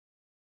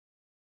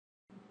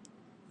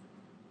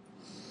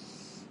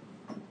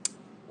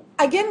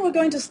Again, we're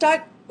going to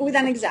start with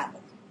an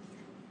example.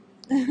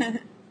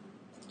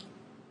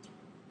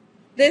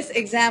 This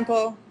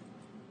example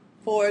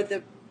for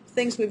the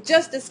things we've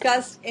just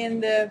discussed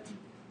in the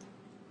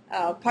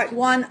part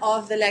 1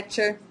 of the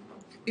lecture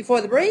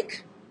before the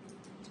break.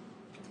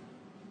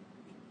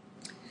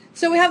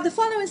 So we have the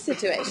following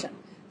situation.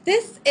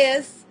 This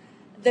is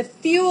a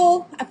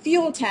fuel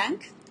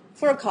tank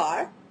for a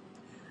car,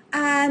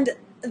 and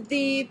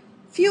the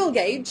fuel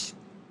gauge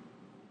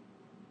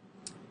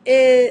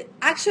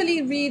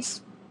actually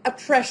reads a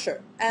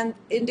pressure and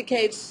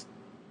indicates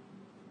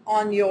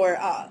on your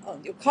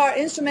car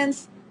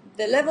instruments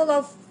the level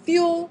of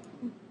fuel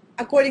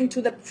according to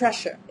the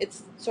pressure.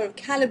 It's sort of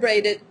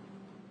calibrated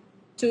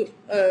to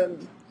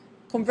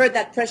convert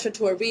that pressure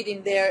to a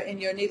reading there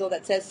in your needle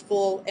that says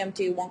full,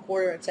 empty,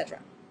 1/4, etc.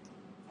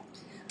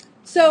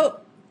 So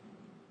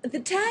the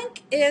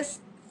tank is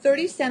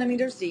 30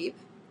 centimeters deep,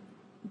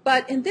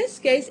 but in this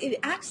case it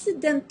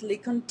accidentally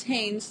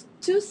contains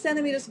 2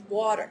 centimeters of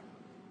water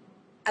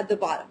at the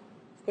bottom.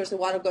 Of course, the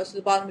water goes to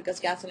the bottom because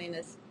gasoline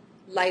is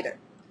lighter,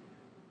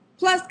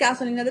 plus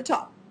gasoline at the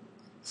top.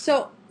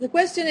 So the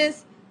question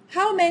is,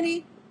 how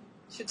many,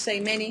 should say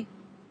many,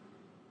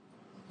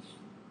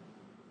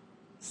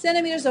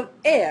 centimeters of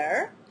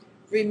air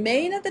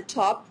remain at the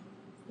top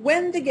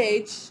when the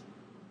gauge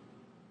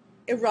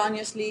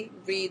erroneously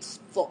reads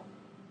full?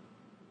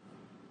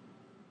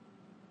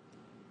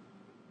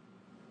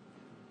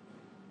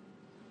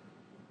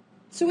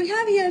 So we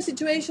have here a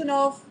situation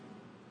of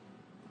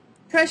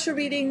pressure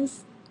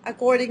readings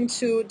according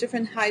to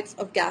different heights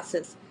of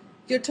gases.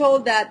 You're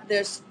told that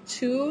there's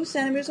 2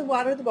 centimeters of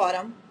water at the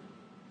bottom,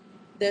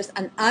 there's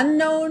an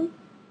unknown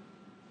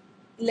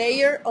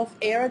layer of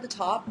air at the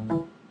top,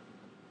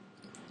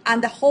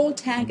 and the whole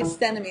tank is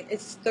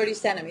 30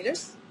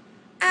 centimeters,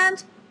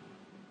 and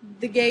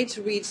the gauge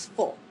reads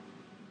full.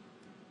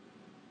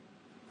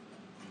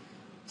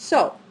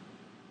 So,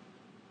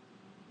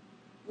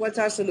 what's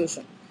our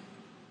solution?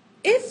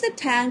 If the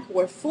tank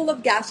were full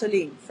of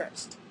gasoline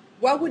first,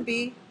 what would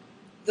be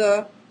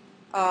the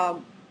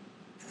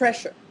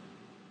pressure?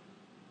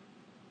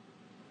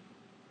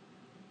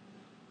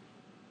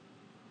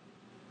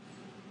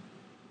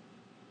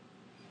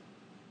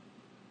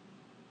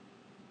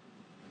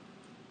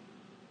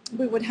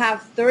 We would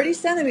have 30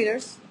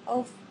 centimeters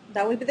of,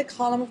 that would be the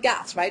column of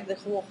gas, right? The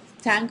whole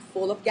tank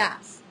full of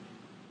gas.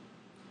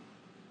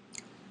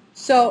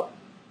 So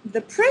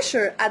the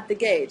pressure at the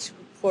gauge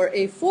for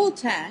a full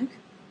tank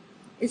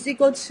is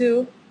equal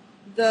to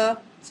the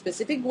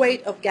specific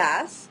weight of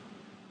gas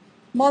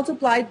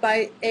multiplied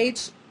by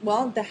h,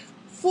 well, the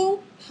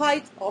full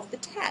height of the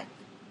tank,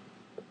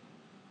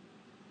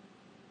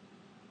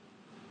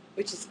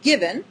 which is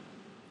given.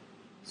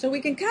 So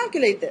we can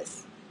calculate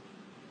this.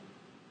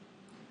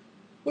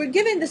 We're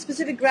given the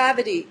specific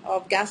gravity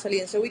of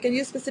gasoline, so we can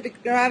use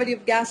specific gravity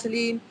of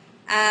gasoline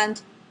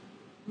and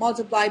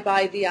multiply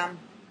by the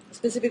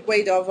specific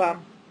weight of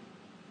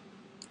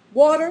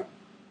water.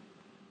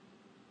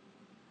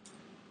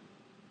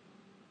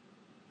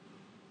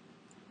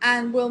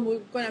 And we're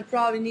going to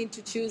probably need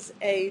to choose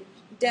a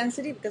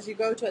density, because you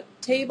go to a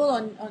table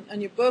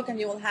on your book and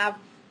you will have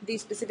the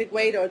specific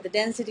weight or the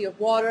density of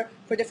water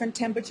for different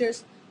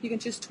temperatures. You can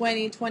choose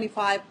 20,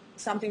 25,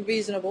 something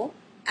reasonable.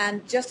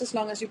 And just as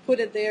long as you put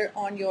it there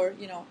on your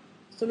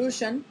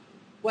solution,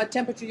 what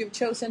temperature you've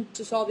chosen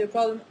to solve your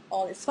problem,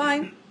 all is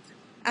fine.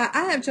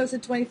 I have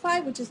chosen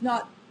 25, which is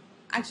not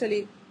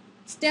actually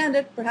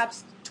standard.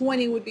 Perhaps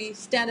 20 would be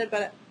standard,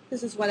 but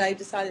this is what I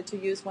decided to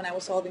use when I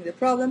was solving the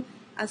problem.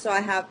 And so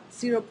I have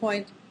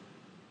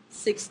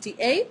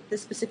 0.68, the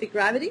specific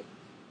gravity,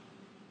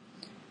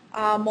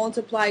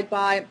 multiplied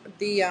by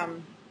the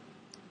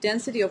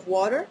density of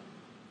water,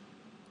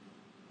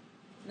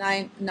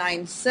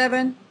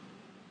 997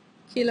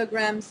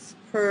 kilograms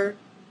per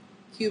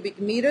cubic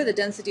meter, the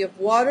density of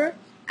water,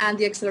 and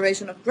the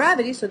acceleration of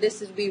gravity. So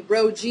this would be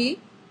rho g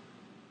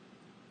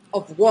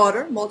of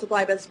water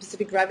multiplied by the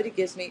specific gravity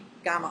gives me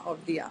gamma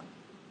of the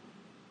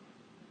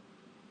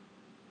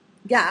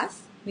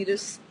gas,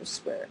 meters per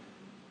square.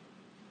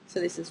 So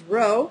this is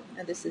rho,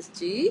 and this is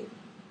g.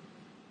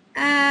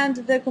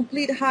 And the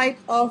complete height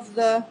of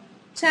the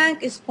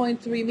tank is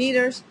 0.3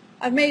 meters.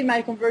 I've made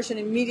my conversion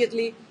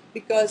immediately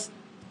because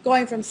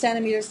going from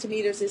centimeters to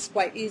meters is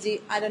quite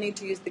easy. I don't need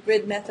to use the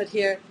grid method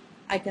here.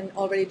 I can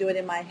already do it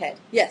in my head.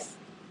 Yes?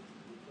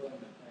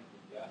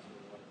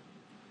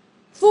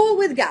 Full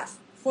with gas.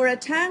 For a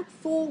tank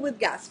full with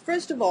gas.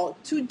 First of all,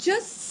 to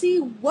just see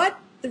what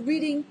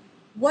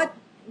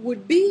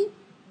would be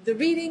the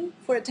reading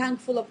for a tank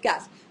full of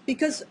gas.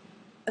 Because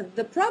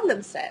the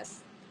problem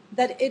says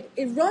that it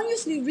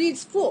erroneously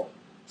reads full.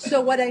 So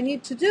what I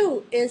need to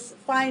do is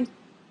find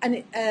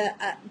in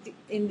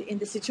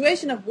the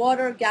situation of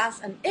water, gas,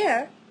 and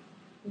air,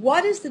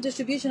 what is the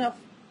distribution of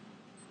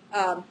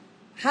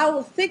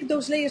how thick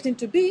those layers need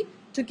to be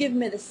to give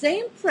me the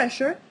same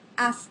pressure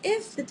as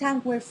if the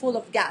tank were full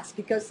of gas,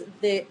 because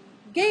the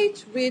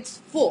gauge reads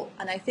full,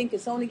 and I think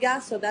it's only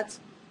gas, so that's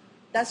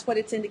what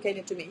it's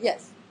indicating to me.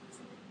 Yes?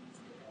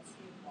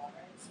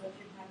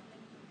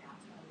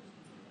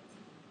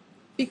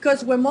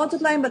 because we're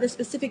multiplying by the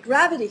specific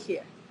gravity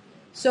here.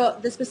 So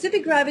the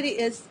specific gravity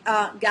is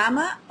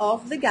gamma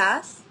of the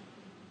gas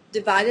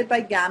divided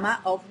by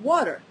gamma of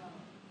water.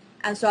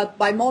 And so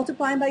by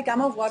multiplying by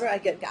gamma of water, I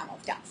get gamma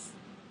of gas.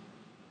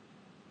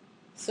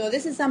 So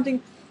this is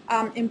something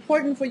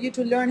important for you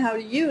to learn how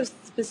to use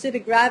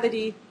specific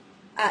gravity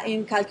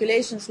in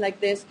calculations like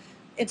this.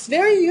 It's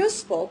very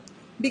useful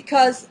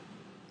because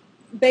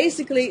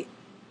basically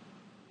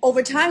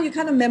over time you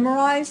kind of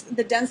memorize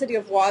the density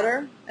of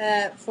water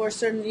for a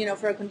certain,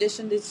 for a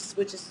condition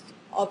which is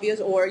obvious,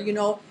 or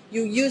you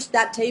use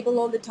that table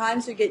all the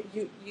time, so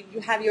you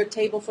have your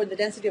table for the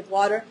density of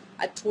water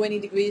at 20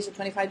 degrees or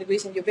 25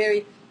 degrees, and you're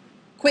very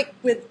quick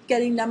with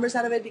getting numbers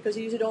out of it because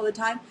you use it all the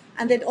time.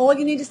 And then all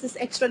you need is this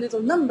extra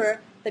little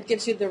number that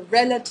gives you the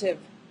relative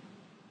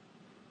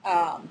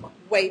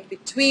weight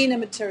between a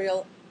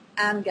material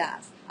and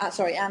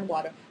and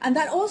water. And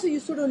that also you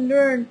sort of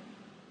learn,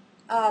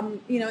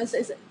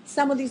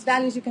 some of these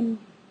values you can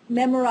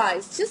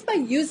memorize just by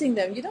using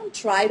them. You don't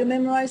try to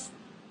memorize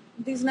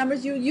these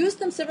numbers. You use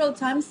them several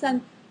times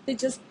and they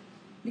just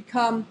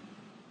become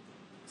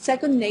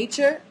second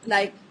nature,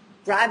 like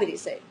gravity,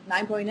 say,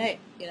 9.8,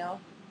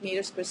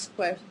 meters per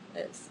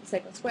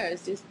second square.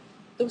 It's just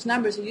those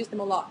numbers, you use them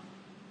a lot.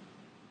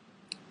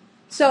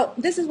 So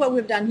this is what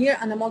we've done here,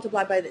 and I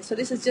multiply by this. So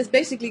this is just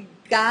basically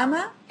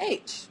gamma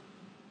H.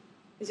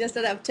 It's just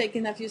that I've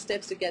taken a few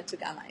steps to get to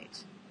gamma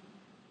H.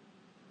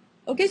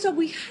 Okay, so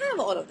we have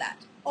all of that.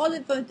 All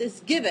of it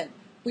is given,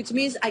 which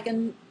means I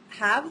can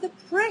have the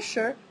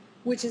pressure,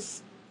 which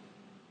is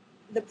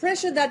the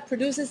pressure that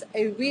produces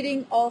a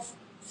reading of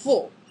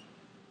full.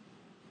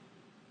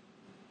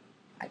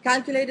 I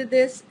calculated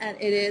this, and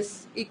it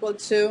is equal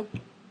to,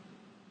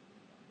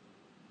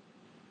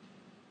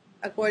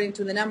 according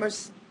to the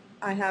numbers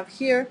I have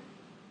here,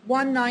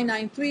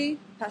 1993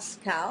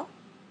 Pascal.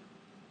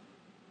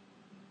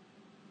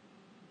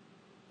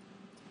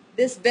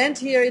 This vent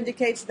here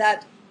indicates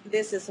that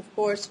this is, of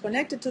course,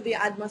 connected to the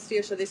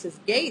atmosphere, so this is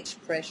gauge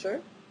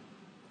pressure.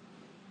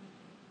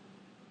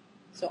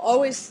 So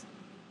always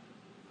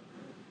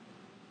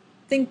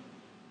think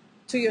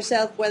to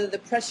yourself whether the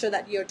pressure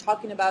that you're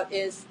talking about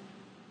is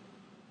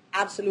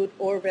absolute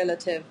or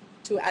relative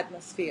to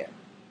atmosphere.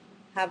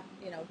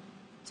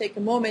 Take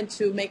a moment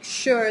to make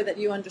sure that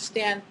you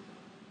understand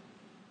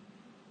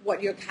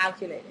what you're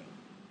calculating.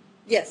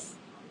 Yes?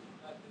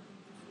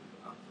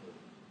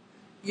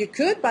 You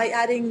could by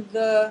adding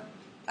the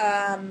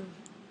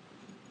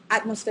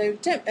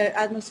atmospheric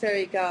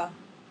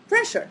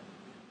pressure.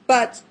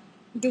 But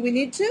do we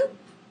need to?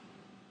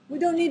 We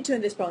don't need to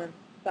in this problem.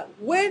 But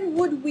when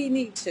would we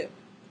need to?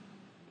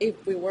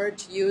 If we were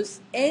to use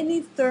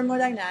any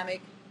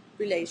thermodynamic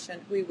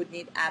relation, we would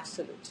need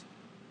absolute,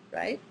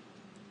 right?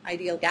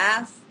 Ideal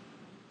gas,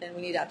 then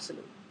we need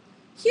absolute.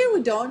 Here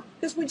we don't,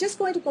 because we're just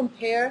going to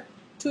compare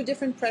two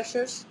different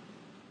pressures.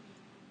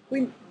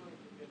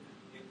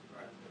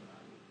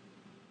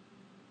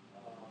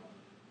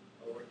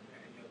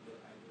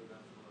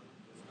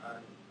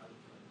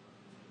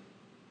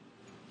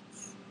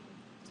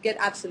 Get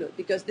absolute,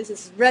 because this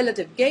is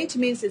relative. Gauge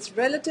means it's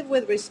relative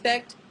with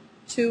respect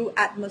to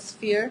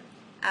atmosphere,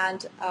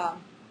 and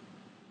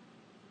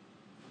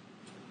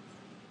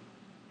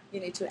you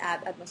need to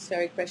add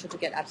atmospheric pressure to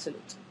get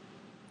absolute.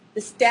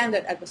 The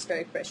standard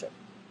atmospheric pressure,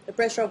 the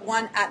pressure of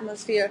 1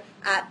 atmosphere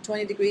at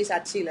 20 degrees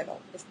at sea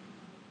level, is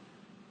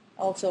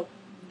also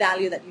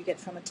value that you get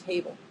from a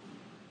table.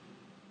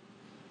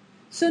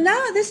 So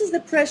now this is the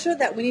pressure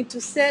that we need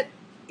to set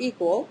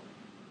equal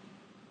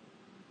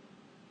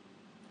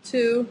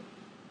to,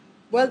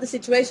 well, the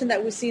situation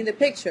that we see in the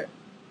picture.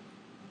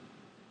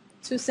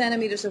 2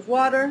 centimeters of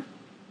water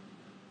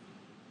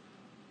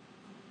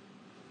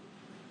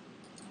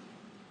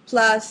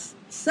plus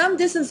some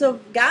distance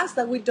of gas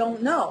that we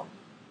don't know,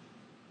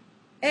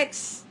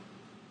 X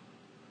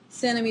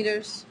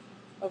centimeters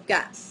of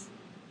gas.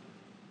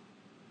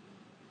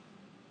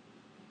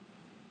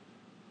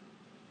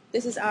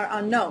 This is our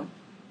unknown.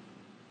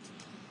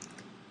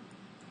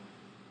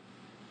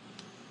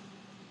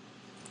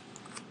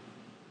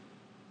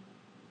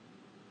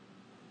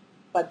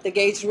 But the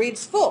gauge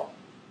reads full,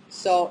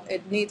 so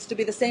it needs to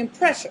be the same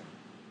pressure.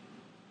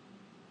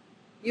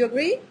 You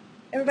agree?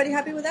 Everybody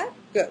happy with that?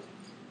 Good.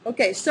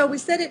 Okay, so we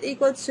set it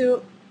equal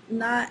to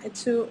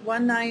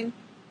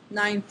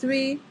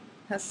 1993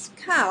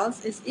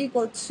 pascals is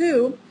equal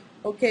to,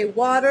 okay,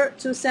 water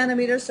 2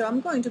 centimeters, so I'm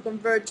going to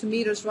convert to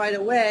meters right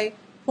away,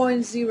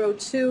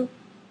 0.02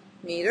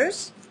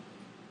 meters,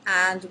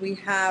 and we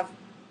have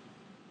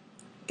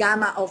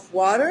gamma of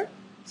water.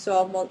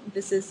 So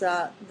this is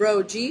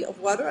rho g of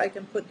water. I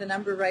can put the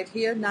number right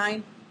here,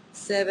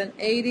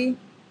 9,780.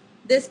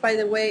 This, by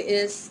the way,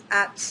 is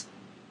at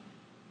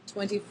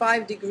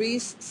 25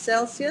 degrees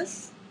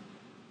Celsius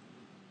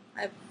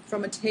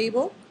from a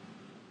table,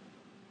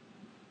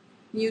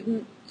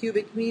 Newton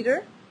cubic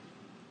meter,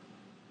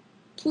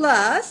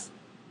 plus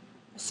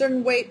a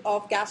certain weight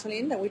of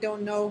gasoline that we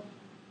don't know.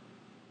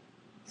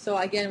 So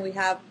again, we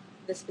have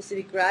the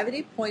specific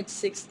gravity,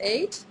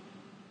 0.68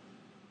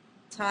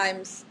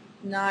 times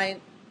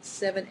 9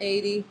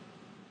 780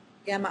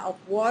 gamma of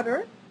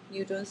water,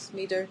 newtons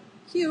meter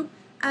cube,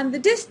 and the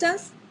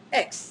distance,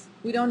 x.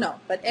 We don't know,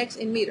 but x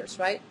in meters,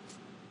 right?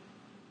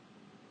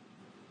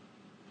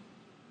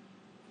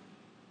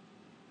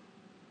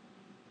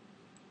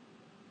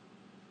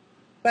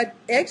 But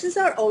x is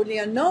our only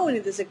unknown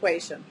in this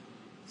equation.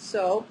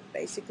 So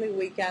basically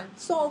we can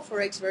solve for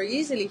x very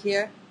easily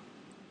here.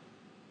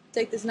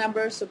 Take this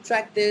number,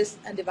 subtract this,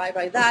 and divide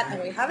by that,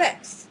 and we have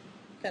x.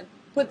 You can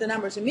put the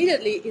numbers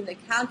immediately in the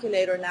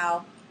calculator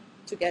now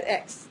to get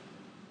x.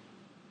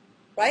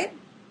 Right?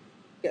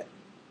 Good.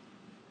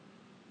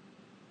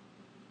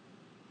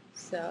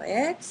 So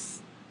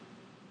x,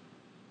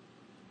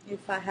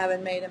 if I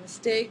haven't made a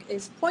mistake,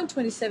 is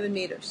 0.27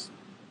 meters.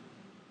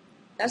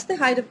 That's the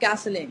height of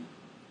gasoline.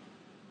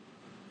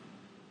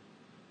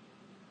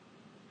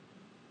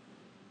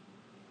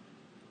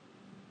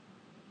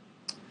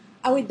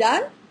 Are we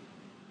done?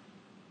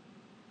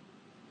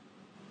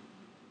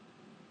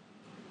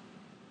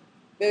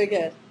 Very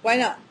good. Why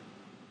not?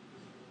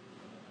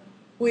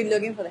 We're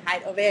looking for the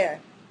height of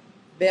air.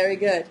 Very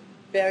good.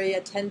 Very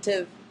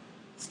attentive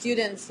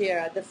students here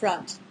at the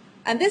front.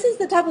 And this is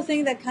the type of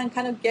thing that can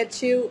kind of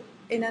get you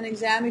in an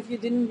exam if you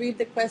didn't read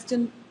the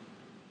question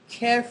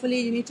carefully.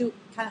 You need to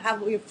kind of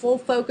have your full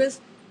focus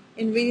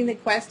in reading the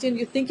question.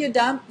 You think you're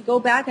done, go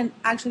back and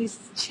actually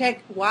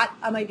check what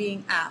am I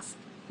being asked.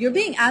 You're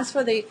being asked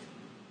for the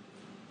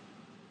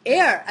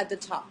air at the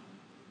top.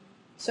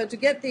 So to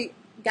get the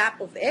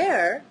gap of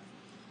air,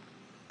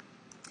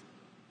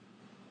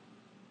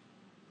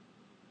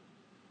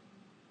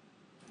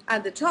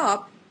 at the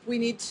top, we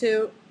need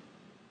to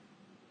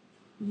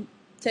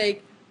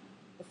take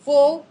the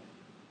full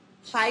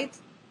height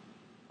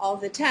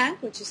of the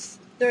tank, which is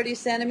 30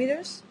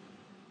 centimeters,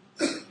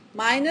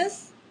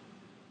 minus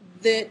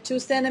the 2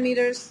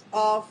 centimeters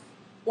of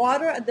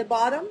water at the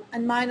bottom,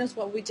 and minus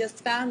what we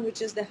just found,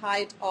 which is the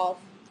height of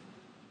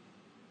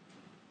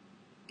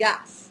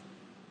gas.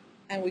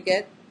 And we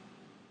get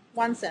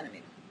 1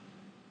 centimeter.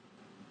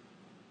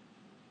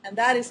 And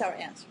that is our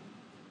answer.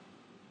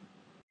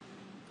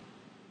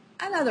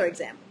 Another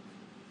example.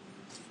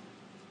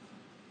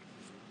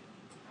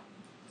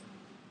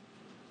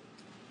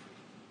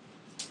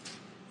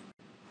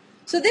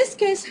 So this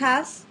case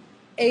has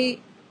a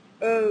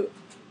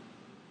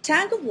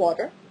tank of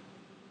water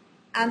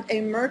and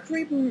a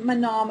mercury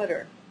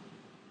manometer.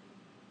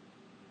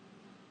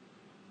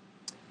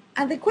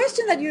 And the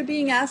question that you're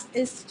being asked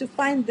is to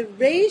find the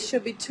ratio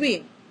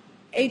between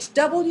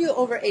HW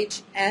over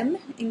HM.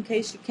 In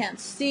case you can't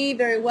see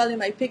very well in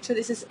my picture,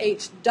 this is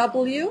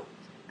HW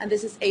and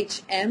this is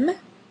HM,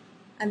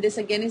 and this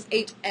again is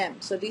HM.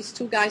 So these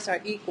two guys are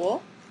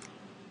equal.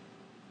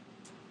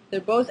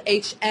 They're both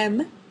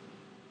HM,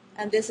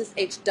 and this is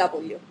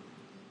HW.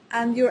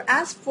 And you're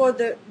asked for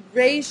the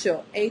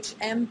ratio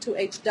HM to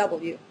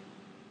HW.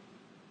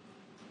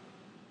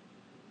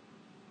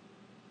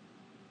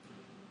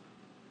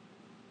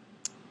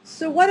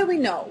 So what do we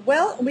know?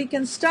 Well, we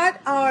can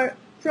start our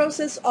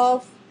process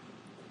of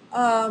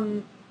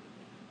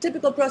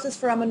typical process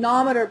for a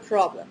manometer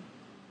problem.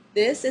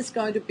 This is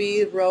going to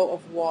be a row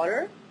of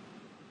water,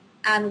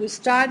 and we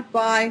start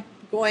by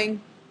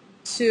going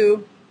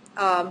to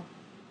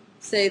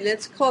say,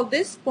 let's call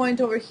this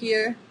point over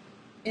here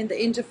in the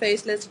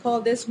interface, let's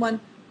call this one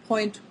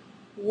point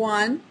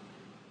 1.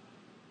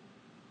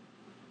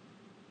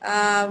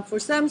 For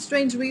some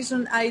strange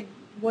reason I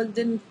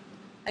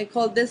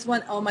called this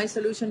one my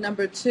solution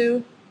number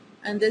 2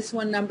 and this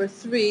one number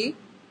 3.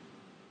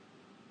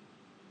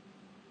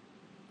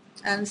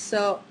 And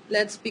so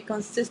let's be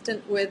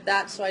consistent with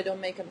that so I don't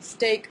make a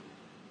mistake.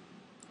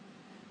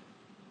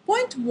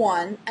 Point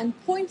 1 and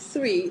point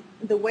 3,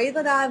 the way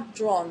that I've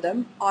drawn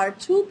them, are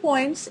 2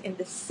 points in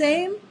the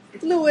same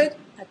fluid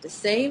at the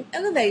same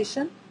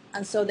elevation,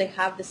 and so they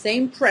have the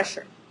same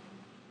pressure.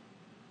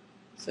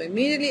 So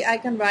immediately I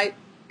can write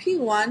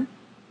P1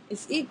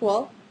 is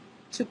equal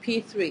to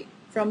P3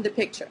 from the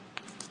picture.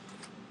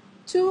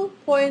 2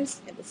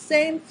 points in the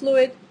same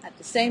fluid at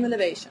the same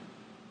elevation.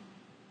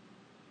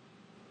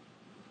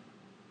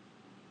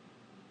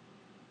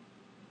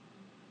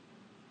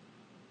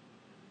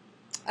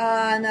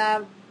 And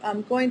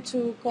I'm going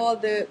to call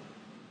the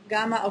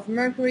gamma of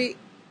mercury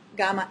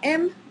gamma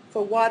M,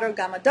 for water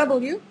gamma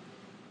W,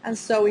 and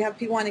so we have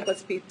P1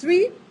 equals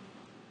P3.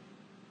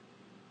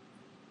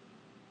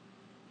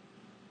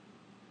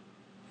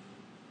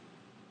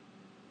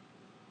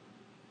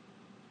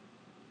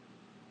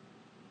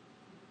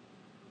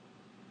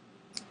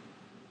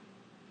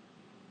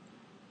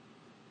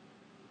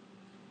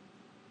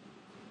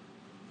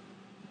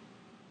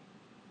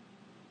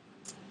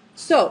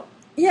 So,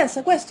 yes,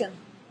 a question.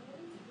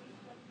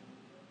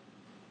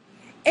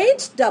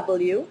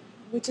 HW,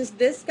 which is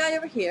this guy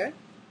over here,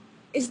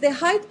 is the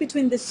height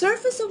between the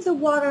surface of the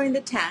water in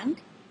the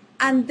tank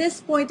and this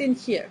point in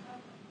here.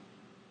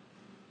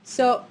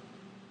 So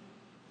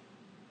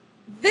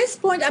this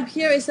point up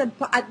here is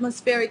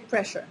atmospheric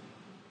pressure.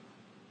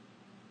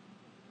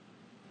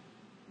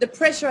 The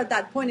pressure at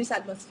that point is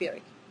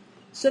atmospheric.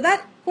 So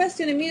that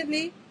question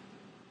immediately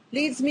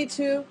leads me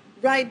to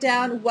write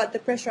down what the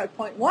pressure at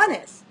point 1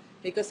 is,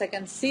 because I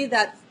can see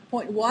that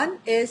point 1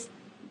 is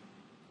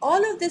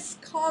all of this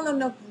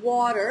column of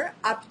water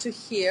up to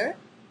here,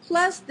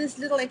 plus this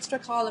little extra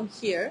column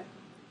here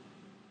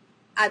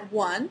at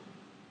 1.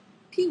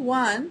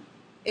 P1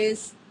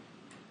 is,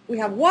 we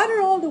have water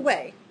all the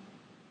way,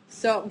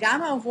 so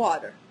gamma of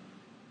water.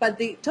 But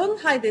the total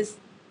height is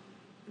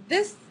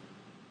this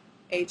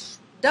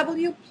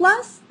HW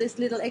plus this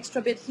little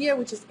extra bit here,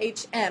 which is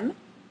HM.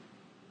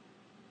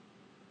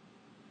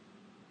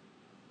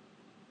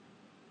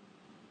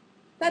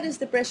 That is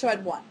the pressure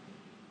at 1.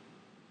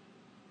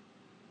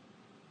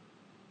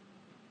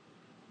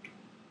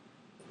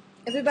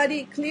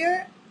 Everybody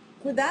clear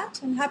with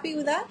that and happy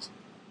with that?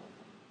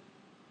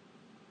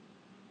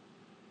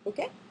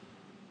 Okay,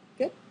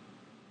 good.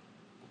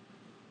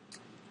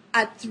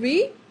 At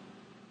 3,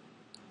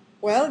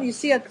 well, you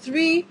see at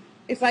 3,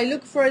 if I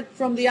look for it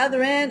from the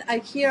other end,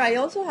 here I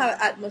also have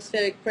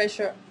atmospheric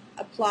pressure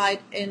applied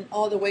in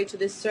all the way to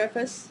this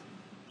surface.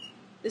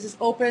 This is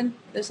open.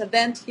 There's a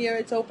vent here.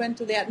 It's open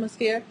to the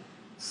atmosphere.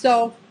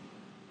 So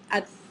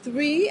at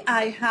 3,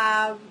 I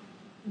have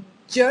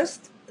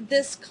just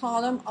this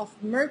column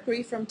of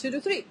mercury from 2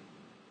 to 3,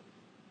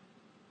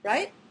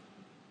 right?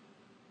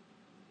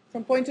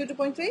 From point 2 to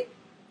point 3,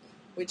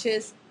 which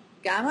is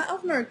gamma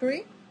of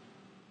mercury.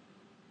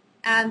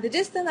 And the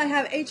distance I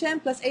have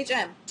HM plus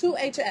HM, 2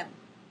 HM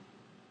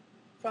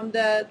from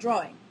the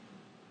drawing.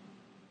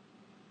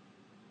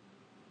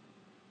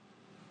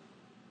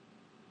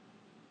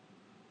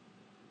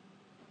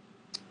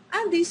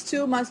 And these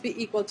two must be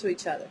equal to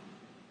each other.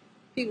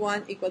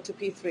 P1 equal to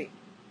P3.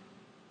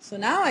 So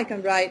now I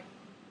can write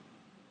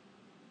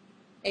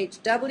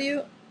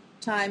HW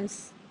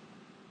times,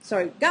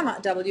 gamma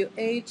W,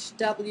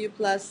 HW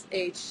plus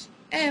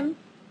HM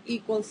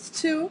equals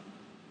 2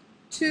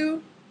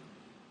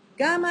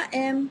 gamma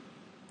M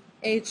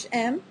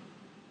HM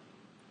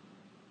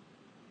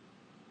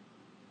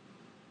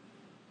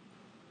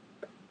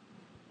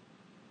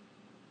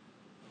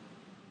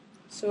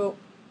so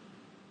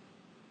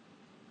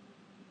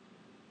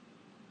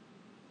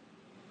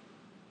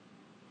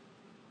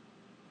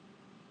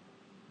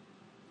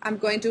I'm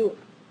going to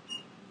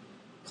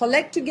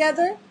collect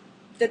together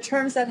the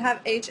terms that have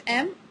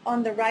HM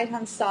on the right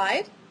hand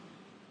side,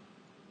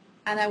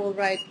 and I will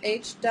write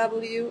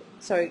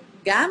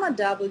gamma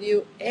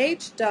W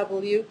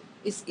HW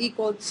is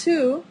equal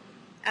to,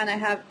 and I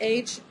have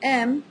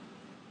HM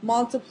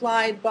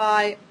multiplied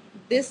by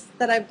this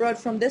that I brought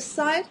from this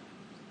side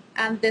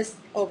and this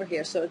over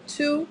here. So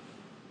 2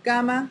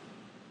 gamma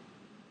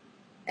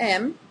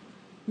M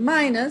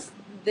minus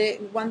the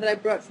one that I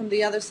brought from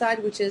the other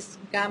side, which is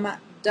gamma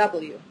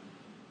W,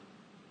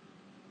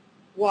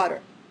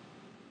 water.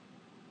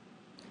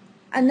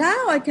 And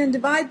now I can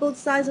divide both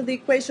sides of the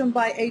equation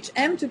by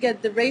HM to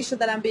get the ratio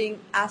that I'm being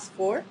asked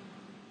for.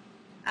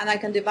 And I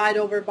can divide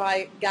over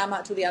by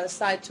gamma to the other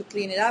side to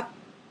clean it up.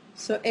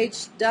 So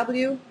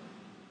HW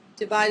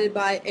divided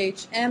by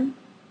HM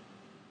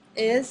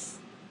is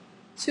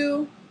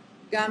 2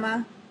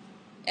 gamma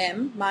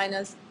M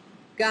minus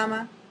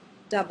gamma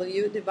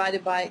W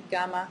divided by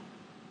gamma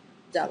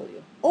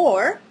W.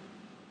 Or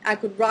I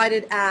could write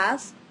it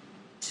as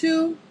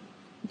 2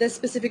 the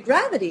specific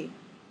gravity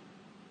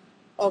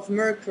of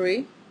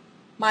mercury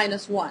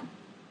minus 1.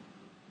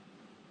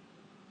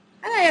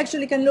 And I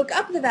actually can look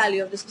up the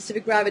value of the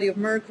specific gravity of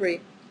mercury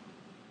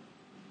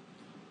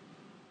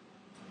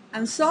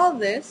and solve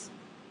this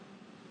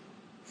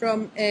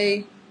from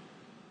a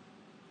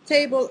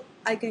table.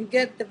 I can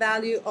get the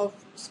value of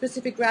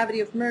specific gravity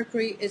of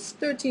mercury is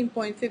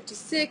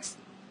 13.56,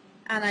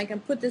 and I can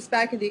put this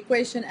back in the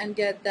equation and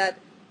get that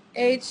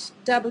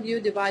HW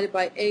divided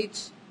by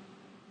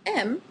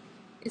HM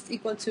is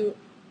equal to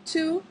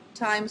 2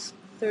 times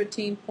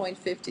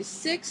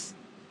 13.56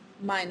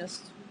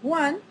 minus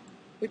 1,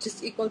 which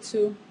is equal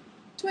to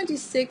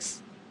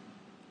 26,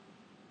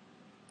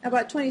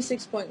 about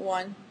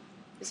 26.1.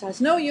 This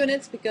has no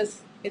units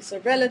because it's a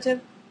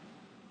relative,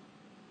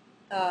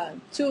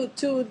 two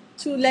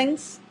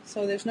lengths,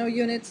 so there's no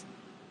units,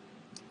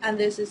 and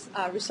this is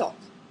our result.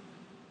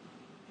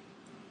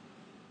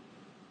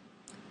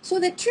 So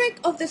the trick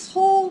of this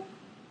whole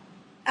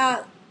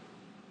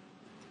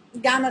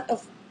gamut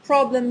of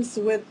problems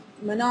with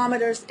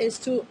manometers is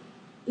to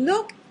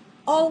look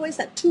always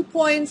at 2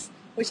 points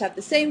which have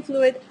the same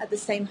fluid at the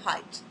same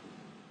height.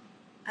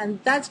 And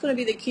that's going to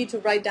be the key to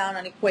write down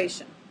an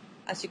equation,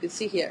 as you can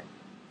see here.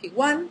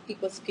 P1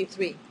 equals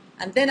P3.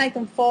 And then I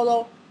can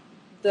follow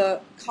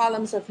the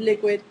columns of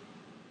liquid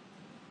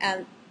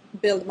and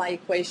build my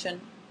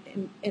equation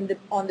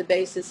on the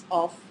basis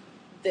of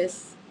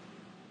this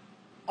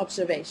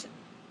observation.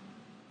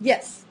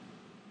 Yes?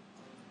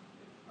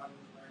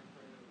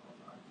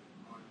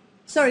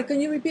 Sorry,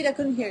 can you repeat? I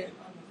couldn't hear you.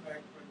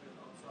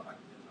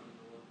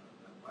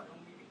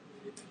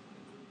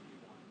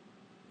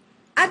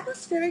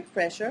 Atmospheric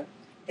pressure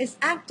is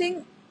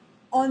acting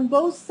on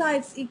both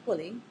sides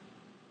equally,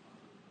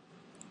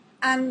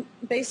 and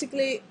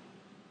basically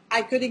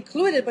I could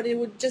include it, but it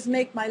would just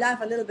make my life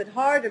a little bit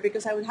harder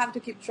because I would have to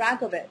keep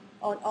track of it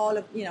on all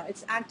of,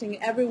 it's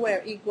acting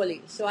everywhere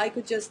equally. So I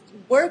could just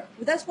work,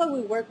 that's why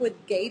we work with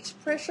gauge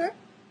pressure,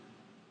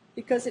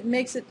 because it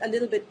makes it a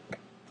little bit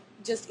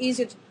just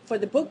easier for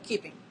the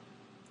bookkeeping.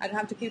 I don't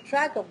have to keep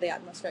track of the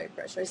atmospheric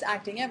pressure. It's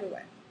acting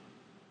everywhere.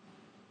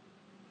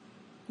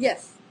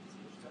 Yes?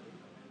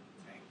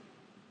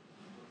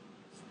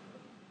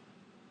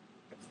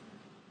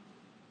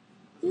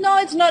 No,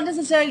 it's not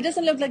necessarily. It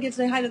doesn't look like it's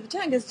the height of the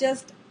tank. It's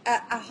just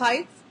a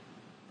height,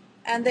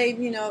 and they,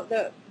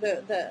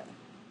 the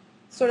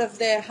sort of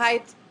the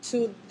height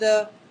to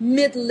the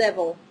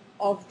mid-level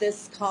of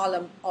this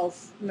column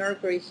of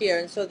mercury here.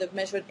 And so they've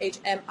measured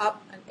HM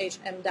up and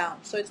HM down.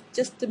 So it's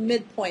just the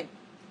midpoint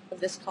of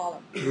this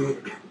column.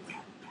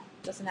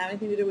 Doesn't have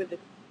anything to do with the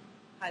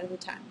height of the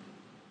tank.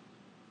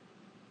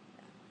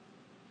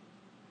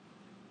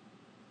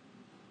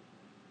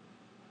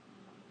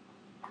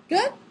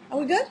 Good? Are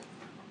we good?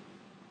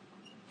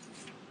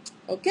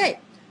 Okay.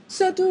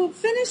 So to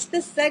finish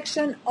this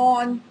section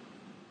on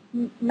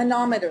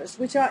manometers,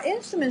 which are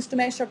instruments to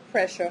measure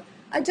pressure,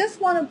 I just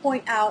want to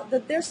point out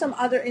that there's some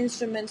other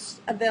instruments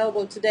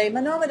available today.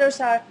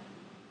 Manometers are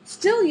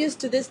still used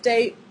to this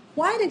day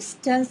quite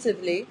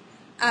extensively,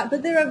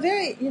 but they're a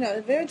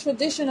very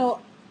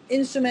traditional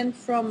instrument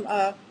from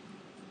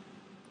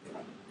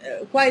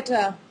quite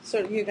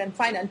sort of, you can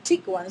find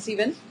antique ones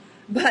even.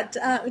 But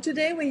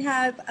today we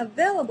have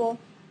available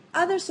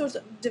other sorts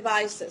of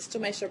devices to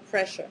measure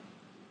pressure.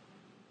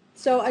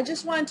 So I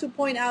just wanted to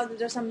point out that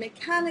there's some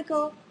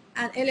mechanical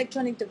and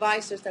electronic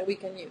devices that we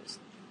can use.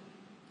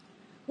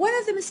 One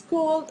of them is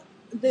called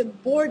the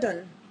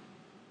Bourdon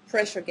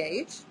pressure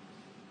gauge.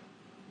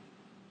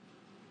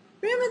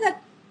 Remember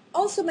that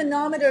also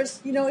manometers,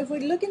 if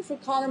we're looking for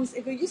columns,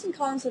 if we're using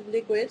columns of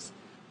liquids,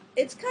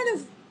 it's kind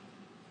of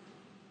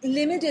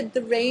limited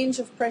the range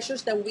of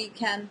pressures that we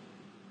can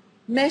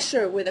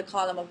measure with a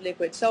column of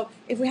liquid. So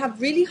if we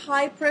have really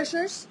high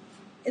pressures,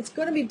 it's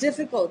going to be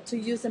difficult to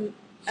use a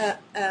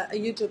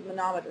YouTube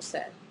manometer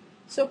set.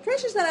 So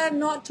pressures that are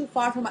not too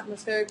far from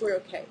atmospheric, we're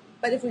okay.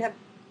 But if we have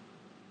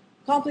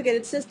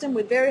complicated system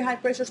with very high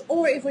pressures,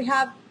 or if we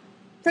have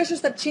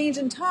pressures that change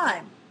in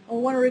time, and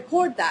we want to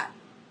record that,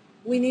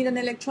 we need an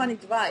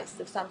electronic device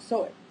of some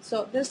sort.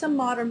 So there's some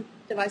modern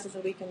devices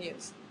that we can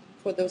use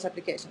for those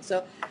applications.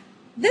 So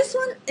this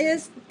one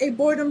is a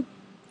Bourdon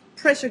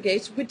pressure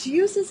gauge, which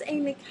uses a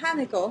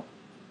mechanical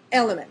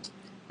element.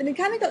 The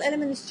mechanical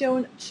element is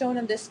shown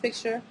on this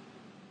picture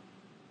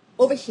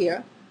over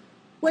here.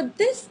 What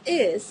this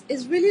is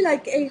really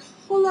like a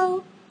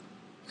hollow,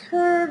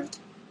 curved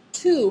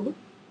tube,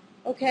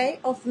 okay,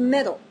 of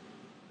metal.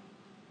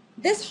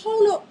 This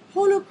hollow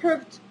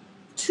curved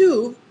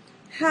tube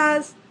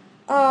has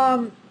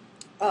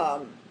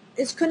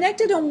is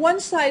connected on one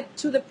side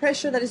to the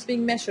pressure that is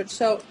being measured.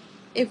 So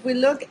if we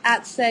look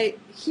at, say,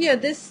 here,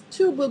 this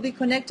tube will be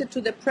connected to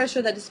the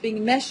pressure that is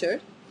being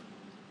measured.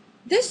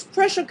 This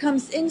pressure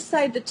comes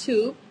inside the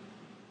tube,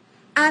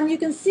 and you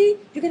can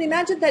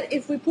imagine that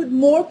if we put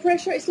more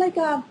pressure, it's like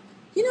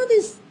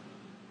these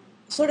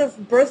sort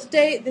of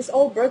these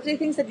old birthday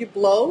things that you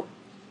blow,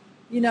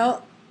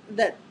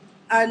 that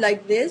are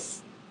like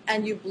this,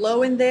 and you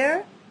blow in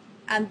there,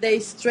 and they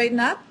straighten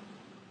up.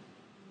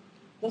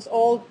 Those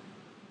old,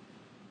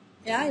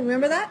 yeah, you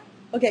remember that?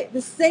 Okay,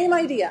 the same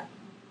idea.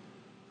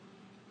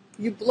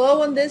 You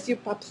blow on this, you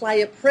apply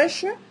a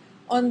pressure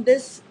on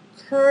this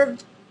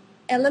curved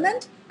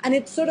element, and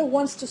it sort of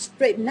wants to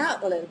straighten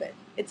out a little bit.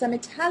 It's a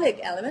metallic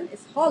element,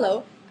 it's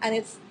hollow, and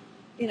it's,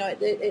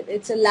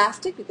 it's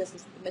elastic because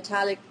the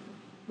metallic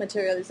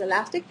material is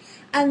elastic,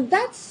 and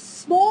that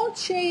small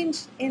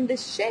change in the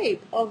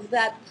shape of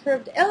that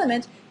curved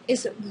element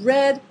is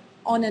read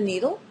on a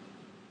needle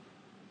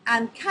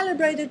and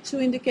calibrated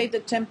to indicate the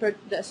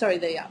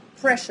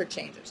pressure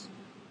changes.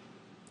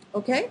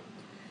 Okay?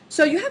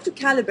 So you have to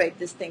calibrate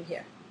this thing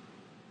here.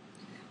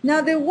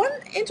 Now the one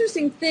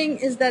interesting thing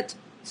is that,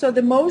 so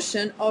the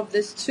motion of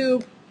this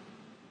tube,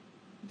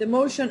 the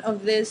motion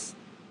of this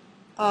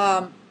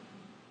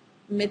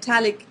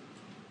metallic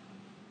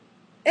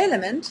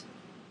element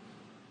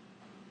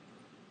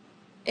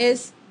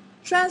is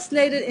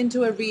translated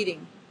into a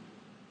reading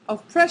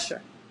of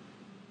pressure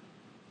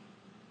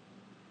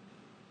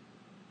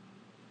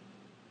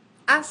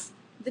as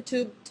the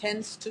tube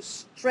tends to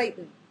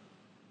straighten,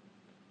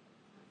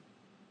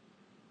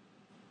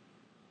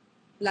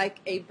 like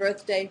a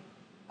birthday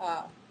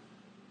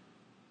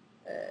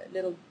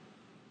little,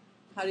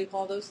 how do you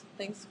call those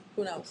things?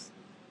 Who knows?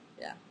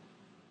 Yeah.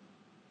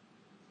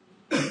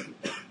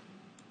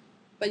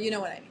 But you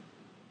know what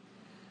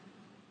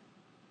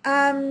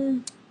I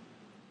mean.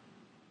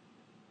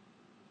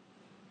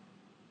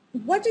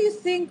 What do you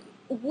think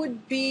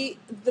would be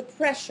the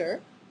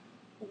pressure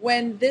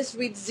when this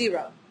reads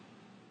 0?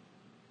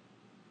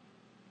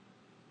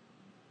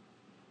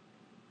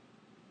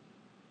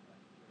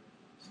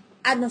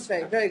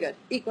 Atmospheric, very good,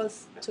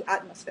 equals to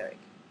atmospheric.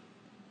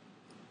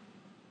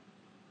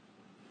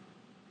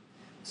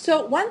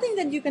 So one thing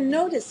that you can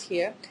notice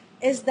here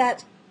is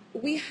that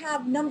we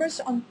have numbers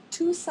on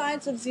two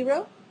sides of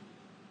 0,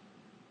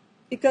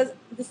 because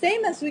the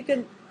same as we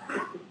can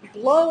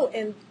blow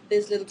in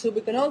this little tube,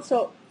 we can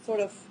also sort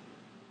of,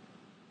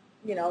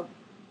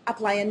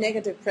 apply a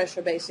negative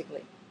pressure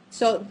basically.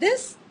 So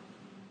this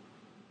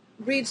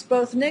reads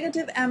both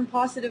negative and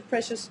positive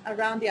pressures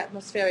around the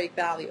atmospheric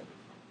value.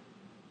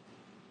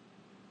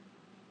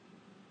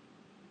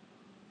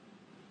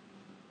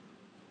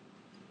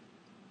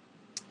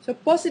 So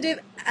positive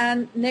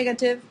and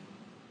negative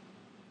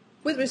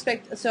with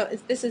respect, so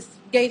this is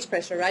gauge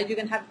pressure, right? You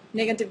can have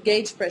negative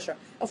gauge pressure.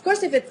 Of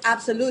course, if it's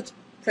absolute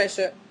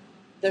pressure,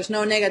 there's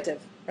no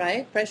negative,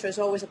 right? Pressure is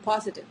always a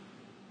positive.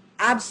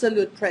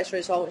 Absolute pressure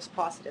is always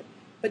positive.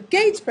 But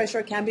gauge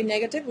pressure can be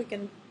negative. We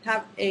can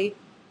have a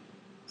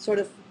sort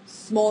of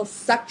small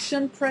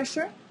suction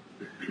pressure,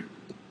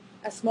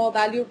 a small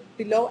value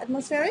below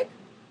atmospheric.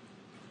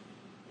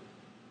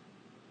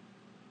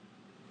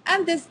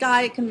 And this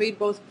guy can read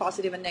both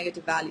positive and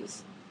negative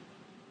values.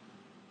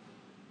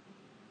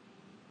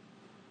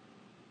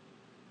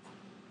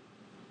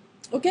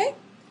 Okay,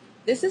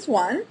 this is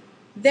one.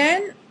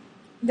 Then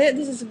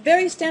this is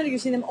very standard. You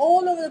see them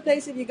all over the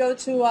place if you go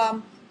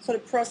to sort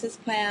of process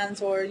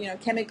plants or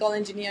chemical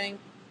engineering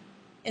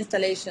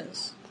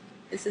installations.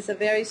 This is a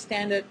very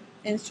standard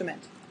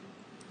instrument.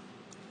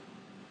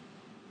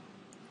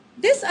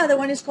 This other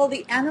one is called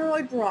the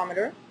aneroid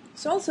barometer.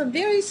 It's also a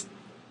very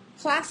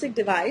classic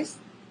device.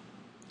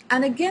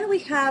 And again, we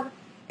have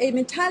a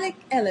metallic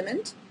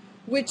element,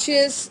 which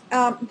is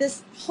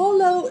this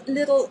hollow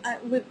little,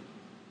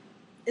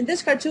 in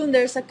this cartoon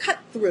there's a cut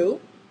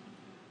through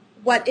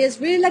what is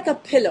really like a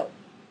pillow,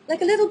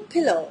 like a little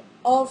pillow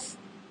of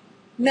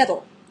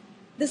metal.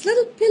 This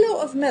little pillow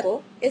of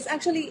metal is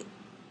actually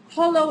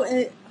hollow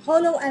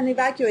and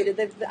evacuated.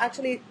 They've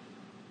actually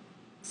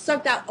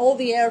sucked out all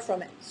the air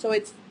from it, so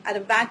it's at a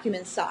vacuum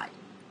inside,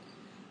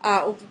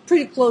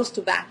 pretty close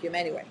to vacuum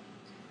anyway.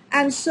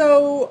 And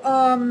so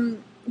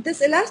this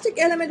elastic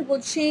element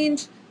will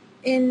change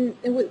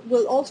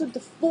will also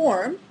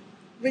deform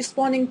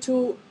responding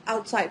to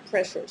outside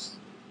pressures.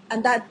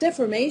 And that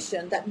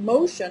deformation, that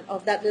motion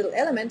of that little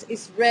element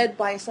is read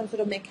by some sort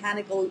of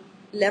mechanical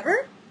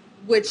lever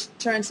which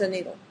turns a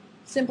needle.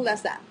 Simple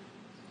as that.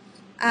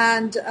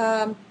 And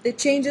the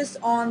changes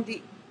on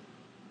the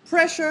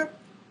pressure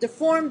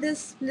deform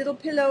this little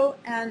pillow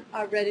and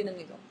are read in a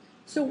needle.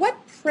 So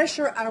what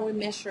pressure are we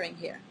measuring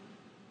here?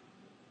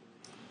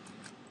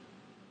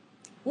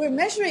 We're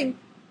measuring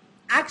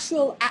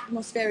actual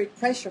atmospheric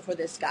pressure for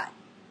this guy.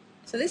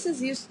 So this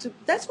is used to,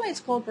 that's why it's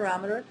called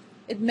barometer.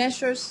 It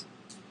measures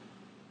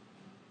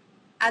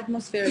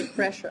atmospheric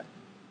pressure.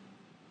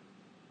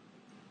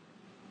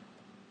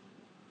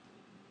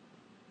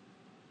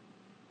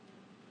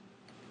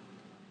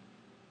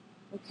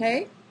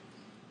 Okay?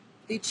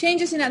 The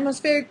changes in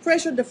atmospheric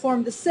pressure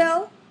deform the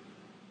cell.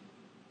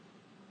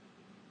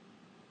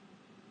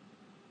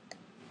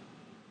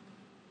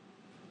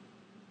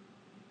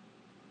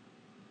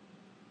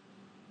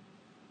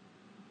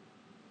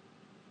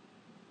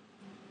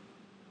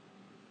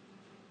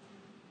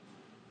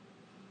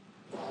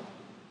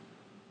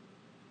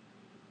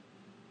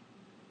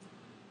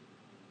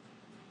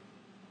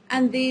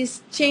 And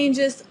these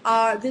changes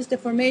are, this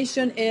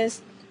deformation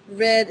is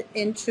read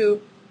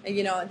into,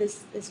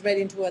 this is read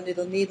into a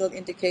little needle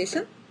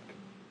indication.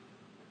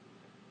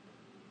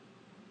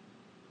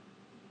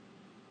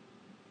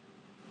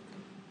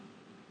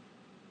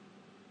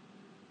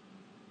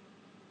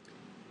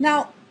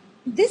 Now,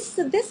 this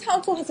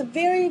also has a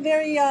very,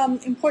 very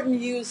important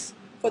use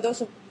for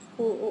those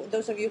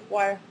of you who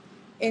are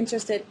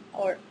interested,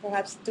 or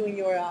perhaps doing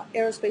your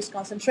aerospace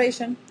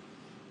concentration,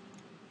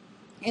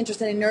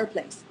 interested in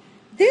airplanes.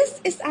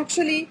 This is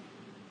actually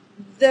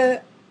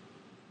the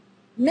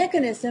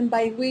mechanism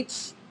by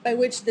which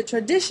the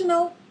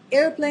traditional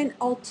airplane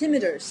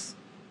altimeters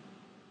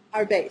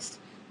are based.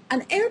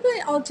 An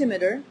airplane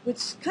altimeter,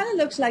 which kind of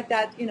looks like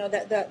that,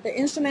 the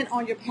instrument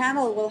on your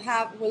panel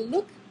will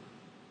look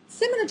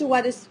similar to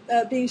what is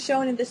being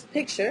shown in this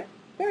picture,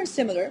 very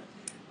similar,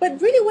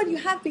 but really what you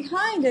have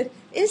behind it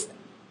is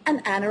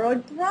an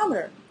aneroid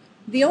barometer.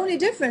 The only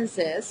difference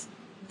is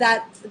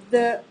that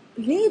the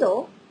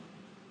needle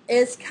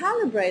is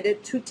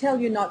calibrated to tell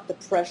you not the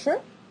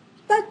pressure,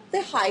 but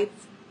the height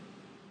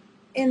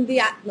in the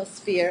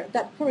atmosphere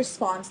that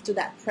corresponds to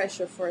that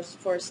pressure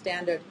for a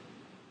standard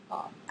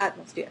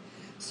atmosphere.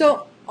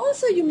 So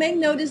also you may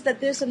notice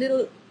that there's a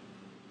little,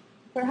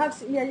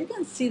 perhaps, yeah, you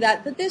can see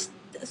that there's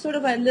sort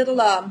of a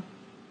little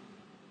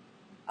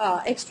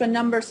extra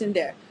numbers in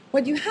there.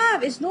 What you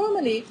have is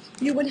normally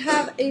you would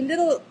have a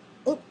little,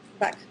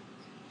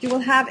 you will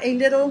have a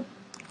little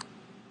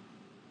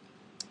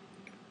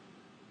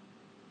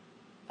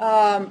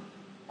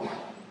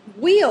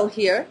wheel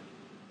here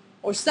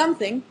or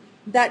something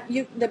that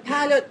the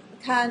pilot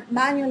can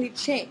manually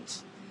change,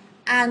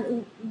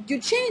 and you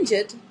change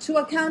it to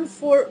account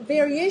for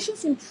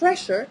variations in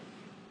pressure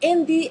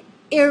in the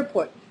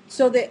airport.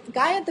 So the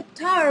guy at the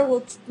tower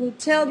will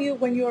tell you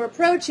when you're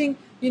approaching,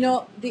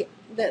 the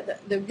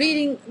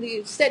reading,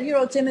 you set your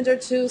altimeter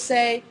to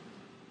say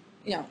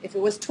you know, if it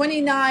was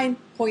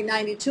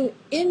 29.92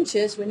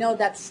 inches, we know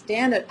that's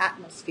standard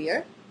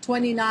atmosphere,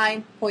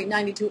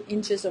 29.92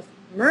 inches of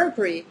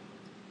mercury.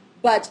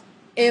 But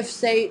if,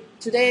 say,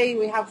 today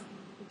we have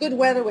good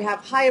weather, we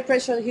have higher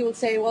pressure, he will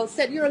say, well,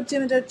 set your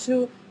altimeter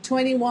to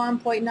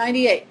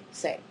 21.98,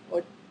 say,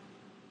 or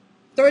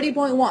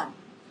 30.1.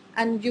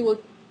 And you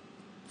will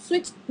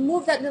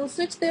move that little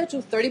switch there to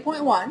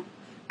 30.1,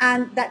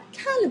 and that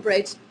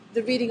calibrates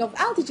the reading of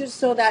altitude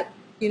so that,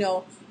 you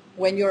know,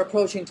 when you're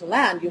approaching to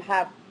land, you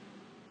have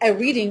a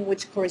reading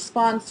which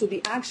corresponds to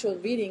the actual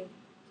reading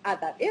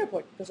at that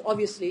airport, because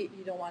obviously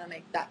you don't want to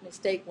make that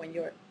mistake when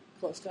you're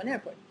close to an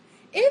airport.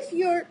 If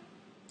you're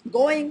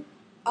going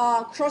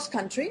cross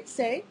country,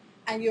 say,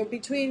 and you're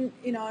between,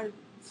 you know,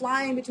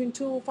 flying between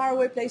two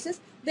faraway places,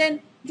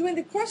 then during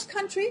the cross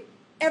country,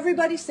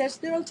 everybody sets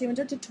their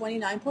altimeter to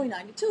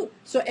 29.92.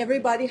 So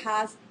everybody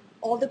has,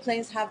 all the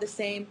planes have the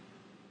same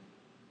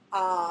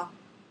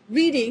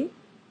reading,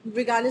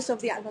 regardless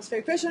of the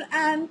atmospheric pressure.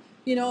 And,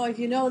 you know, if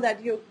you know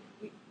that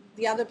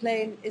the other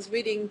plane is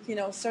reading, you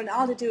know, a certain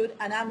altitude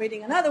and I'm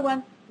reading another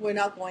one, we're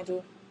not going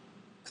to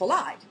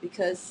collide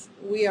because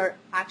we are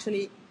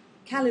actually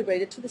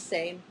calibrated to the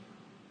same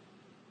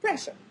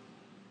pressure.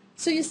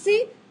 So you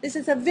see, this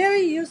is a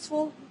very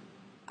useful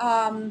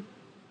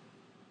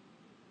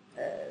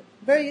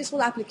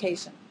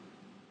application.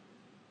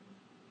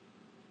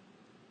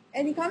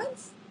 Any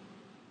comments?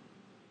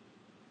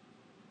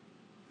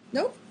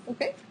 No?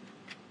 Okay.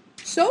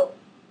 So,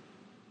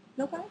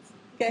 no comments?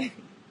 Okay.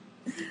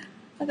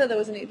 I thought that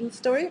was a neat little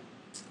story,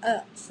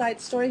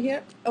 side story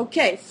here.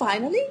 Okay,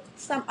 finally,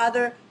 some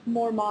other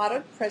more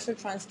modern pressure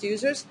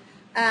transducers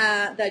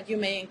that you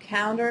may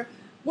encounter.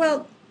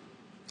 Well,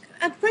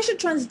 a pressure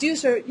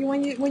transducer,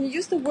 when you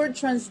use the word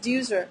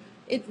transducer,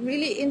 it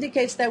really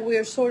indicates that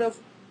we're sort of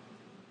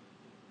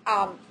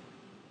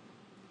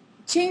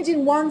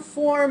changing one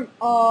form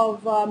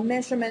of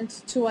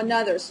measurement to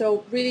another.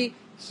 So really,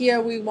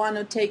 here we want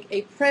to take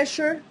a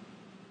pressure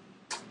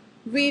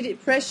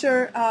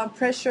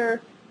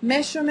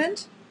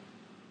measurement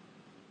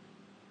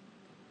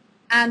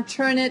and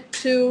turn it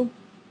to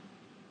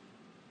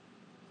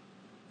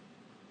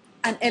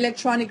an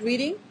electronic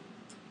reading.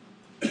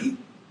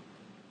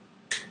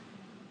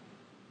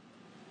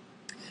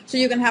 So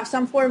you can have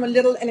some form of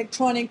little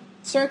electronic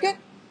circuit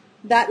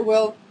that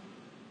will,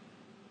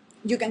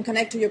 you can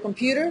connect to your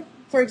computer,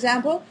 for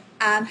example,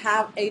 and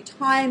have a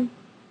time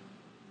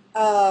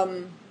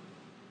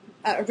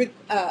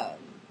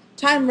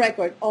time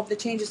record of the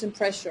changes in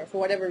pressure for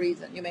whatever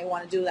reason. You may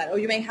want to do that. Or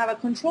you may have a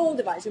control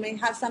device. You may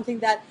have something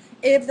that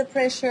if the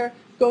pressure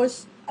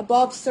goes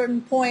above a certain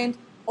point,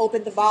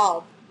 open the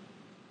valve.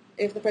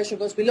 If the pressure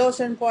goes below a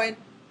certain point,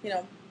 you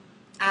know,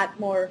 add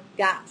more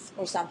gas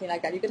or something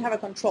like that. You can have a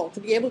control. To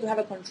be able to have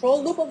a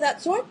control loop of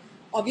that sort,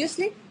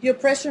 obviously, your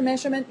pressure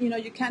measurement, you know,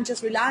 you can't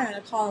just rely on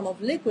a column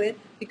of liquid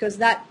because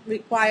that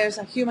requires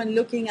a human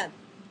looking at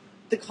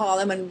the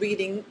column and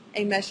reading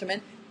a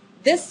measurement.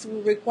 This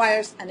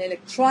requires an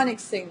electronic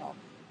signal,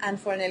 and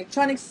for an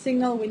electronic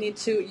signal we need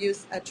to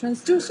use a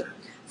transducer.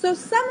 So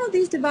some of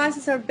these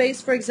devices are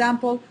based, for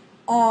example,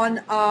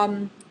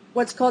 on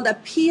what's called a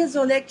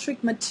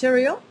piezoelectric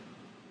material.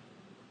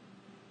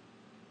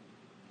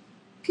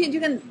 You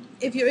can,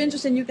 if you're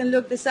interested, you can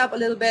look this up a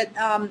little bit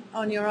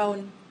on your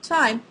own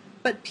time,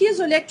 but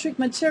piezoelectric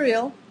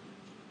material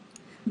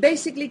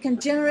basically can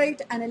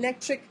generate an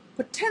electric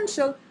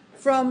potential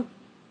from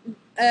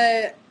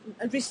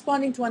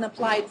responding to an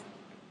applied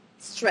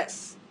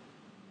stress.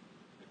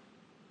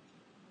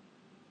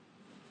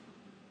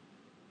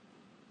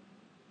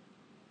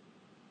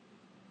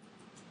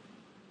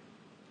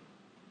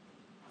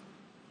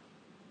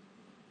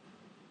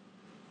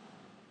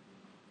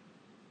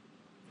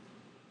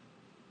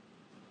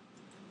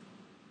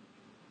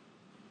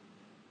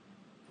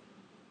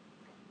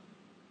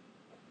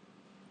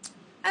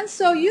 And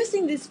so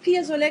using these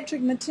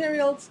piezoelectric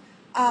materials,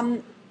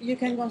 you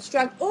can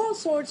construct all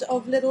sorts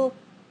of little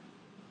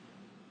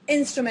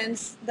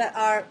instruments that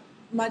are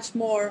much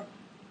more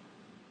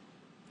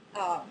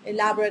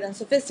elaborate and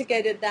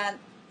sophisticated than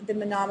the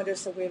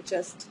manometers that we've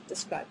just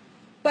described.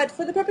 But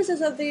for the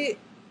purposes of the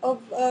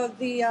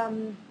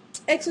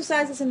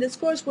exercises in this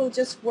course, we'll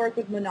just work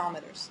with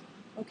manometers.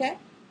 Okay?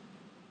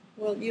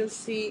 Well,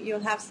 you'll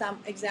have some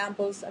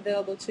examples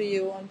available to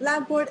you on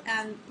Blackboard,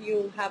 and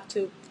you'll have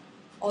to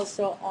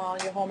also on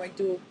your homework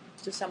do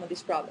some of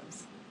these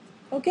problems.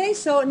 Okay,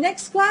 so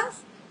next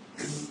class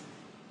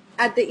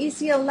at the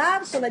ECL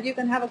lab, so that you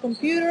can have a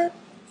computer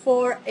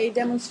for a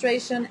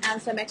demonstration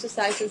and some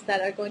exercises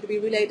that are going to be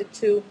related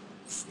to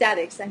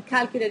statics and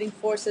calculating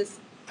forces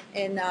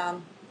in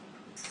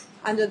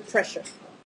under pressure.